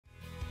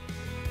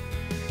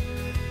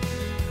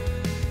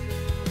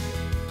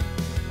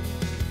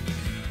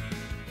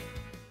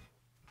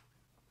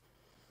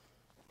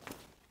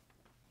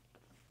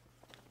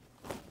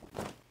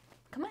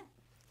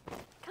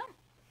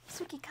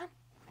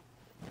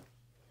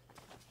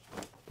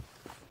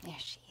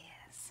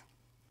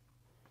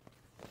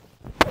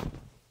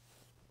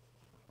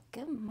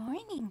Good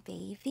morning,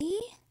 baby.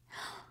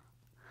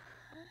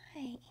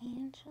 Hi,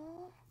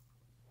 Angel.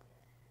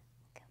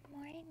 Good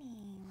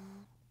morning.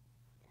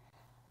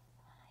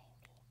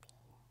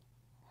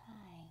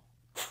 Hi,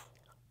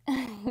 baby.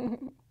 Hi.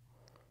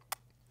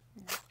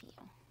 Love you.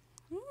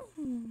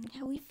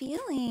 How we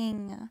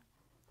feeling?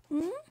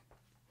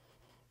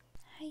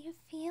 How you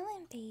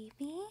feeling,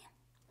 baby?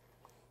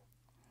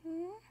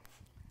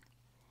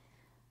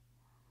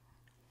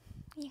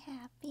 You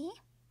happy?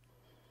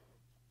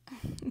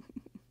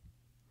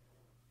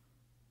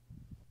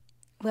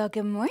 Well,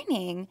 good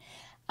morning.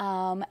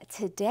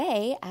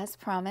 Today, as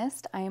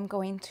promised, I am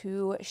going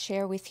to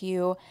share with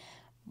you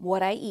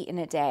what I eat in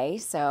a day.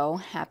 So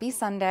happy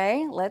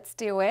Sunday. Let's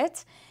do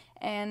it.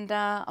 And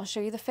I'll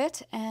show you the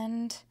fit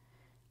and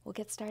we'll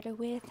get started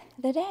with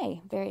the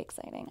day. Very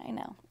exciting, I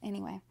know.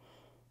 Anyway,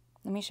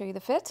 let me show you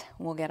the fit.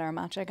 We'll get our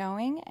matcha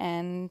going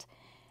and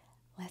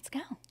let's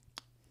go.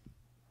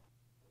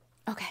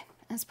 Okay,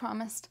 as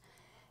promised,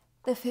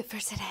 the fit for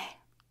today.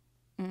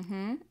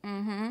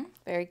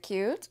 Very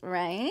cute,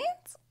 right?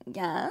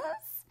 Yes.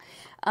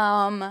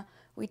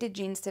 We did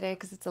jeans today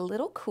because it's a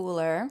little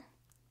cooler,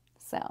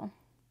 so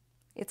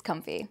it's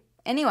comfy.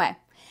 Anyway,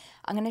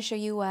 I'm going to show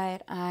you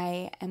what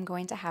I am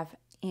going to have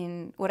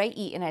in what I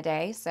eat in a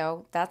day.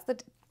 So that's the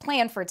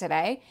plan for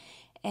today.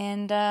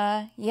 And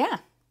yeah,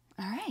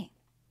 all right,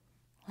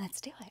 let's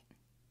do it.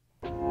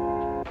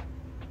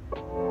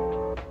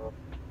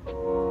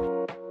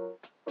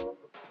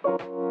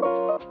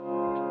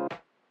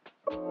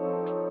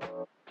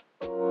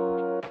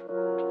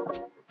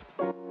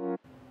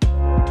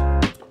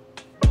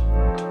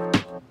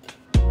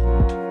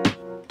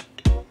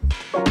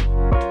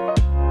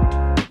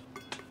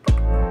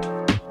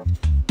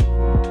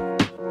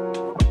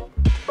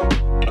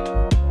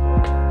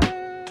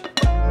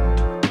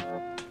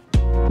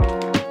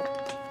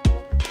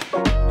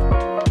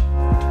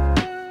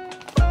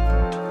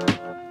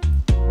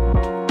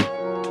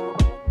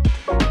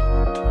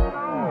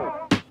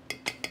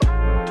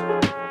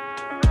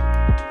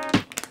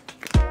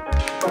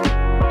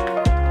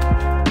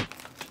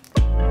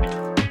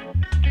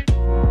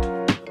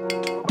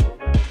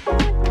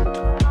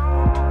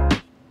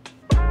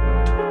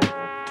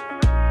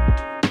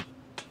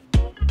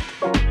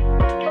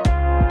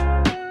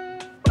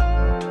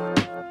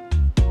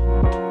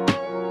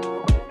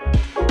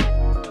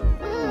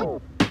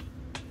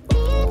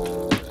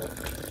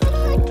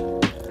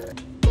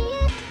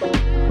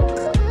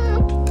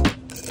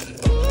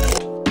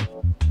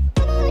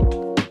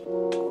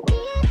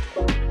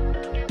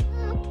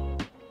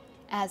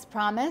 As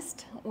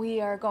promised, we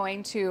are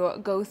going to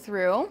go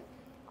through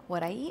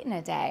what I eat in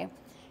a day.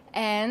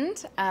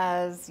 And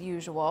as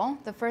usual,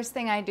 the first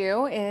thing I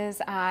do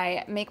is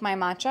I make my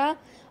matcha.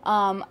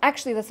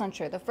 Actually, that's not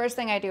true. The first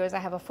thing I do is I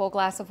have a full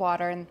glass of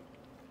water, and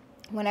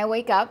when I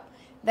wake up,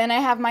 then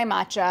I have my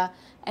matcha,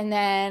 and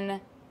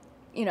then,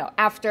 you know,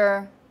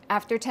 after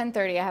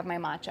 10:30, I have my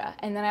matcha.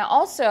 And then I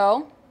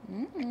also,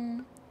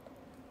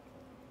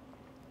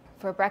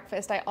 for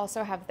breakfast, I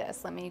also have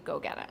this. Let me go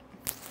get it.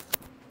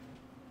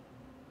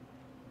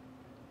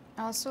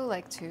 I also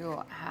like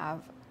to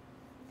have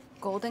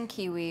golden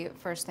kiwi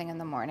first thing in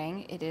the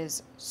morning. It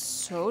is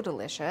so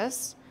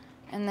delicious.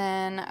 And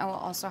then I will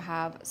also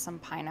have some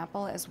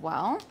pineapple as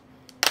well.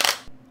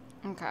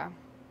 Okay,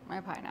 my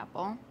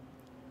pineapple.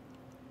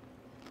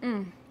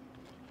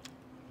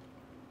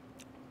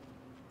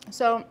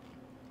 So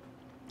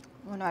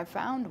what I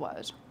found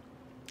was,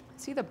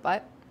 see the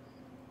butt?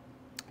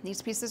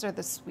 These pieces are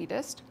the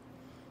sweetest.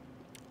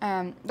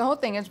 The whole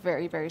thing is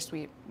very, very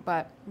sweet,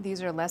 but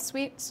these are less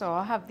sweet, so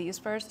I'll have these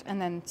first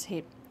and then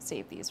save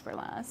these for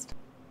last.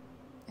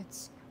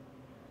 It's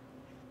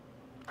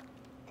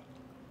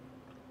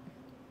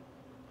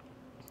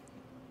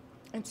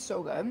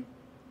so good.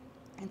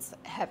 It's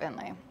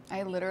heavenly.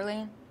 I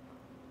literally...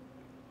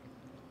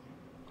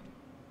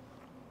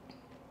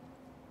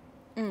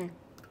 I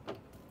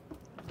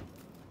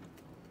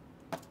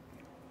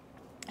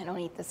don't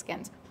eat the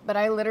skins, but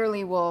I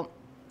literally will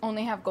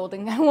only have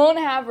golden. I won't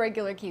have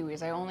regular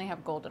kiwis. I only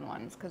have golden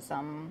ones because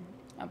I'm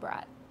a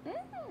brat.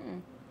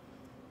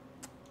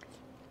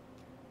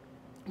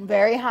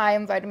 Very high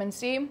in vitamin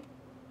C.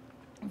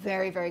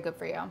 Very, very good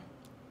for you.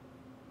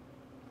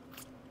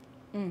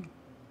 You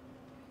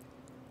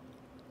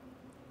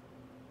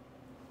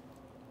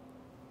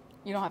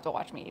don't have to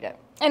watch me eat it.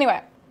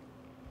 Anyway,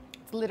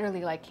 it's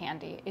literally like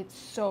candy. It's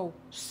so,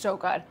 so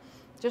good.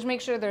 Just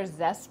make sure they're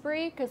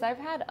zest-free because I've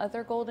had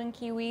other golden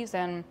kiwis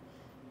and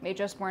they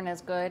just weren't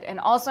as good. And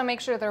also make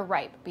sure they're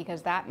ripe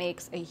because that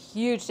makes a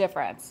huge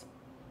difference.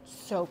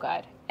 So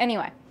good.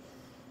 Anyway,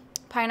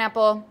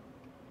 pineapple,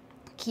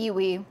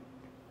 kiwi,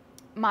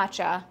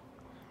 matcha,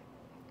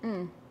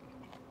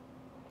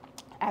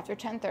 after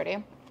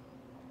 10:30.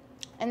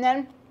 And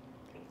then,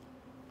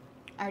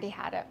 I already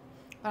had it.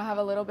 I'll have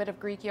a little bit of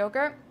Greek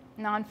yogurt,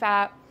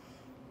 non-fat,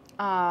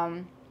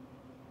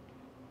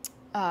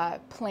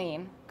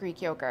 plain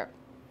Greek yogurt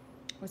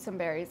with some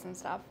berries and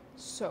stuff.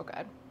 So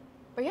good.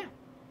 But yeah.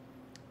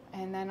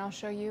 And then I'll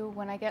show you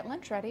when I get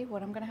lunch ready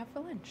what I'm gonna have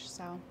for lunch.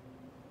 So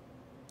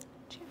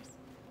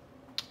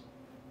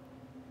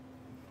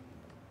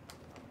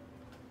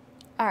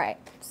All right,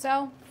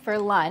 so for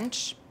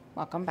lunch,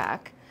 welcome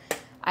back.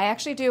 I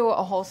actually do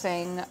a whole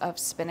thing of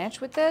spinach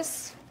with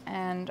this,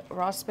 and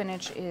raw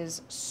spinach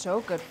is so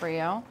good for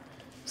you.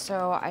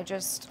 So I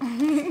just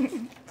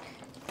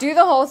do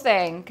the whole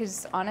thing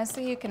because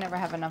honestly, you can never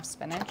have enough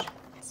spinach.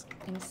 It's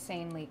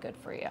insanely good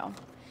for you.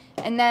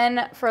 And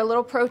then for a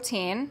little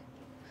protein,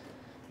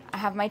 I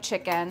have my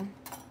chicken.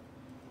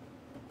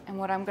 And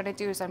what I'm gonna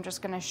do is I'm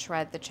just gonna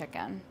shred the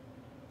chicken.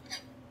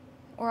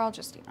 Or I'll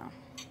just, you know.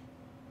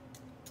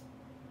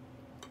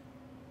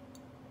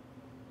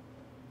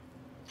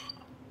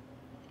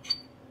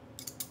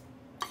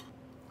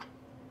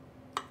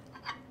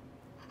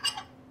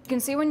 You can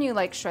see when you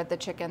like shred the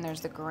chicken,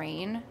 there's the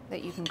grain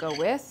that you can go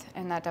with,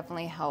 and that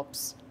definitely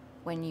helps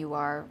when you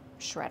are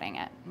shredding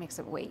it. Makes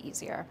it way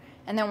easier.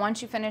 And then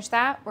once you finish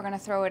that, we're gonna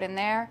throw it in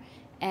there,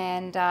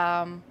 and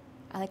I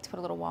like to put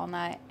a little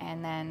walnut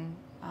and then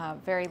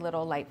very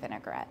little light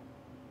vinaigrette.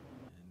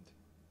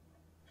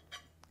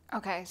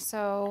 Okay,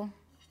 so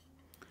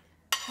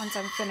once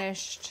I'm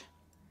finished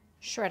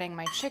shredding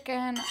my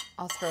chicken,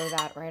 I'll throw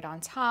that right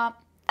on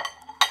top.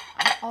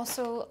 I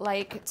also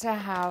like to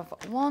have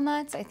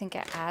walnuts. I think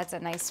it adds a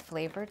nice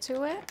flavor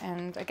to it.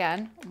 And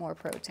again, more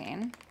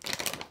protein.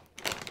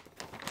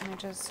 And I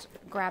just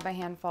grab a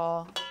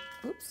handful,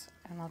 oops,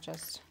 and I'll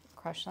just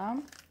crush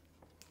them.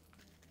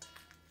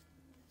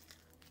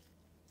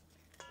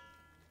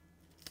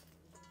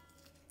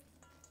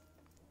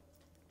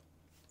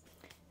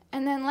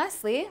 And then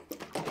lastly,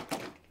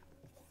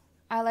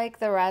 I like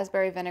the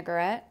raspberry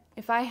vinaigrette.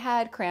 If I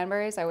had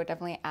cranberries, I would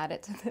definitely add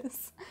it to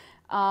this.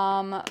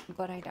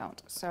 But I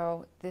don't.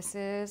 So this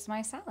is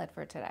my salad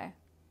for today.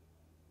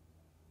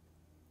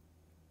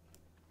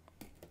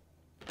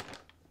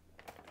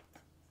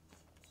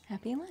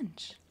 Happy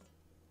lunch.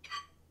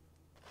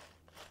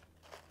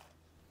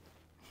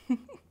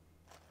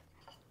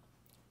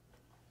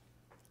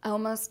 I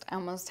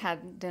almost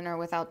had dinner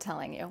without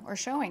telling you or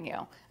showing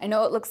you. I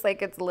know it looks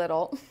like it's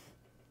little.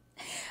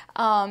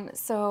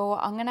 So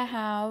I'm gonna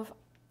have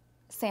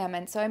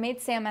salmon. So I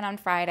made salmon on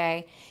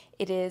Friday.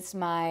 It is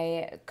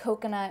my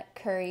coconut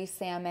curry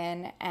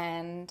salmon,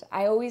 and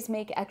I always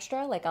make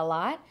extra, like a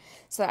lot,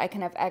 so I can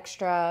have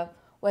extra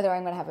whether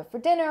I'm gonna have it for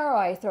dinner or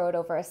I throw it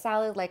over a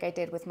salad like I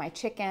did with my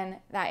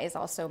chicken. That is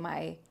also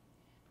my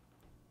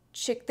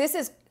this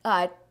is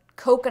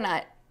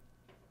coconut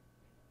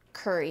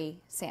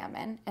curry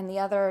salmon, and the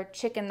other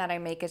chicken that I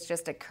make is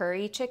just a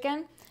curry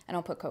chicken. I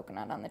don't put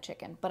coconut on the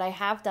chicken, but I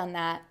have done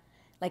that.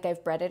 Like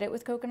I've breaded it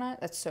with coconut.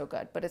 That's so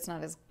good, but it's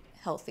not as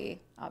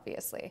healthy,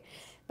 obviously.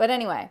 But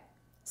anyway,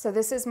 so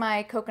this is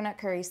my coconut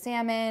curry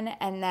salmon,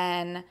 and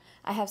then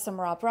I have some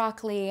raw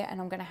broccoli,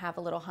 and I'm gonna have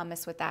a little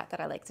hummus with that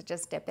I like to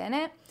just dip in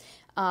it.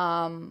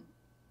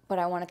 But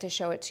I wanted to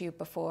show it to you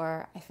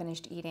before I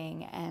finished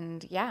eating,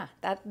 and yeah,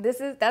 that's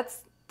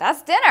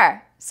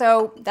dinner.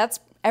 So that's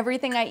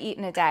everything I eat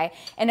in a day.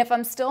 And if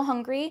I'm still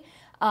hungry,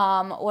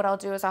 what I'll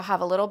do is I'll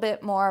have a little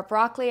bit more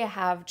broccoli. I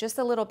have just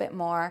a little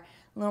more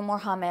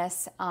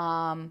hummus.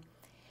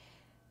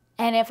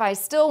 And if I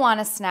still want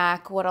a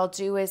snack, what I'll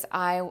do is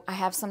I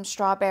have some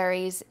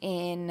strawberries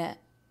in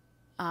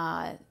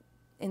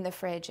the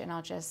fridge, and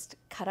I'll just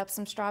cut up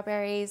some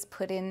strawberries,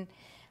 put in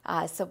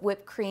some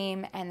whipped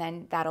cream, and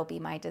then that'll be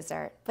my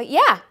dessert. But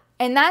yeah,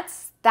 and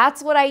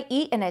that's what I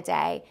eat in a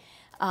day.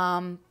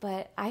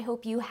 But I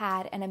hope you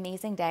had an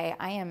amazing day.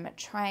 I am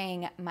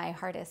trying my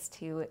hardest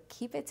to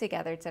keep it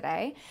together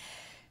today.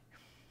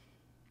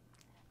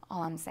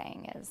 All I'm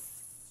saying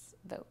is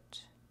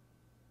vote,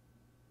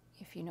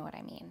 if you know what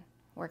I mean.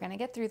 We're going to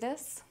get through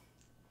this,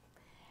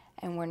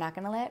 and we're not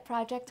going to let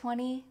Project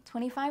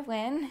 2025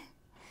 win.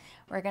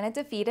 We're going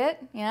to defeat it,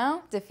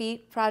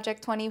 defeat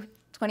Project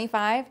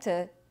 2025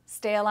 to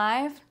stay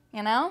alive,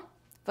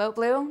 Vote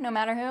blue, no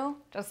matter who.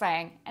 Just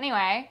saying.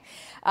 Anyway,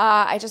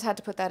 I just had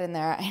to put that in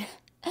there.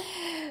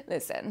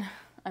 Listen,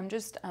 I'm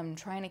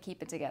trying to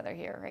keep it together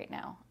here right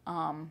now.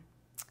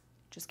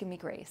 Just give me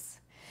grace.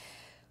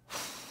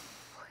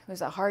 It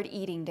was a hard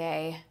eating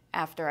day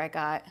after I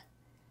got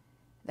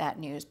that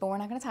news, but we're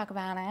not going to talk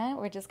about it.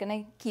 We're just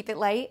going to keep it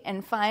light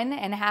and fun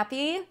and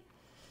happy.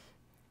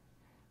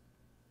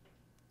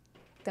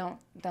 Don't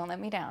let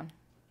me down.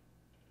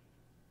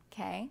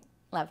 Okay?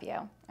 Love you.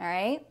 All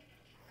right?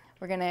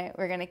 We're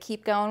gonna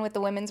keep going with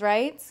the women's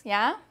rights,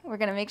 yeah? We're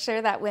gonna make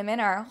sure that women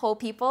are whole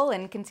people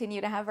and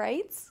continue to have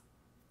rights,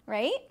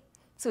 right?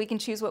 So we can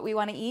choose what we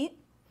want to eat,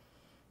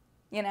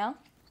 what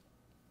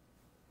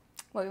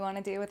we want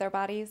to do with our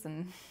bodies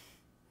and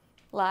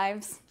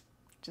lives.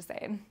 Just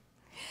saying.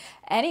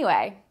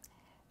 Anyway,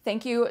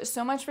 thank you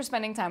so much for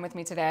spending time with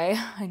me today.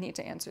 I need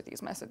to answer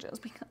these messages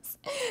because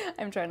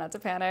I'm trying not to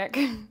panic.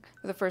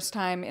 For the first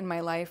time in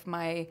my life,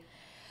 my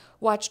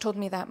watch told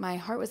me that my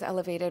heart was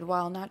elevated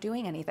while not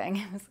doing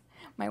anything.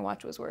 My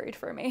watch was worried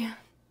for me.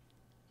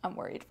 I'm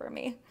worried for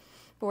me.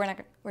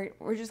 But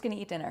we're just gonna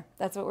eat dinner.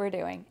 That's what we're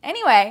doing.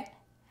 Anyway,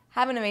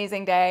 have an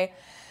amazing day.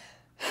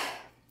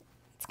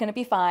 It's gonna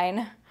be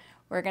fine.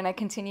 We're gonna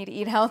continue to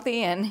eat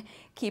healthy and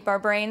keep our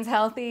brains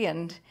healthy,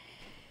 and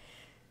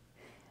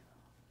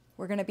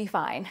we're gonna be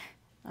fine.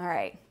 All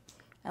right.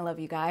 I love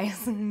you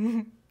guys.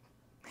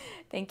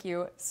 Thank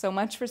you so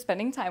much for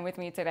spending time with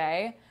me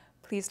today.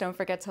 Please don't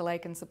forget to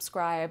like and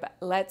subscribe.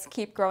 Let's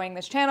keep growing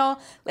this channel.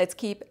 Let's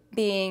keep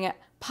being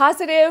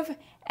positive,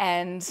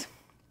 and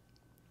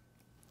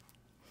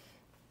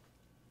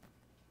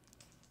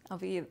I'll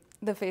be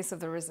the face of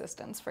the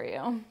resistance for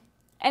you.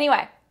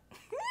 Anyway,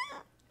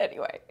 it's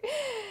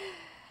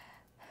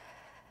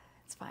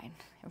fine.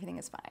 Everything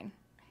is fine.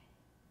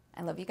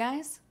 I love you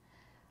guys.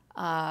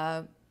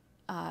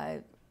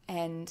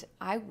 And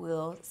I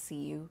will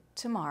see you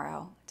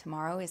tomorrow.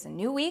 Tomorrow is a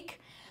new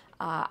week.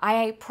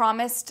 I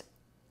promised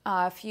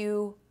a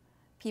few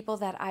people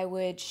that I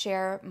would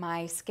share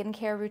my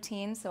skincare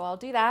routine, so I'll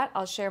do that.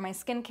 I'll share my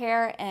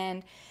skincare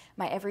and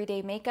my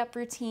everyday makeup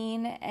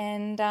routine,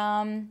 and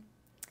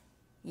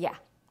yeah,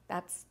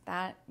 that's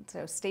that.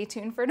 So stay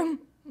tuned for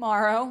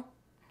tomorrow.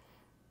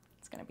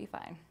 It's gonna be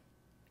fine.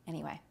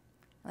 Anyway,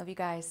 love you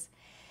guys.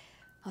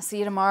 I'll see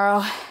you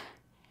tomorrow,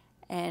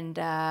 and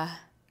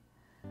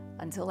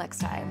until next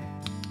time.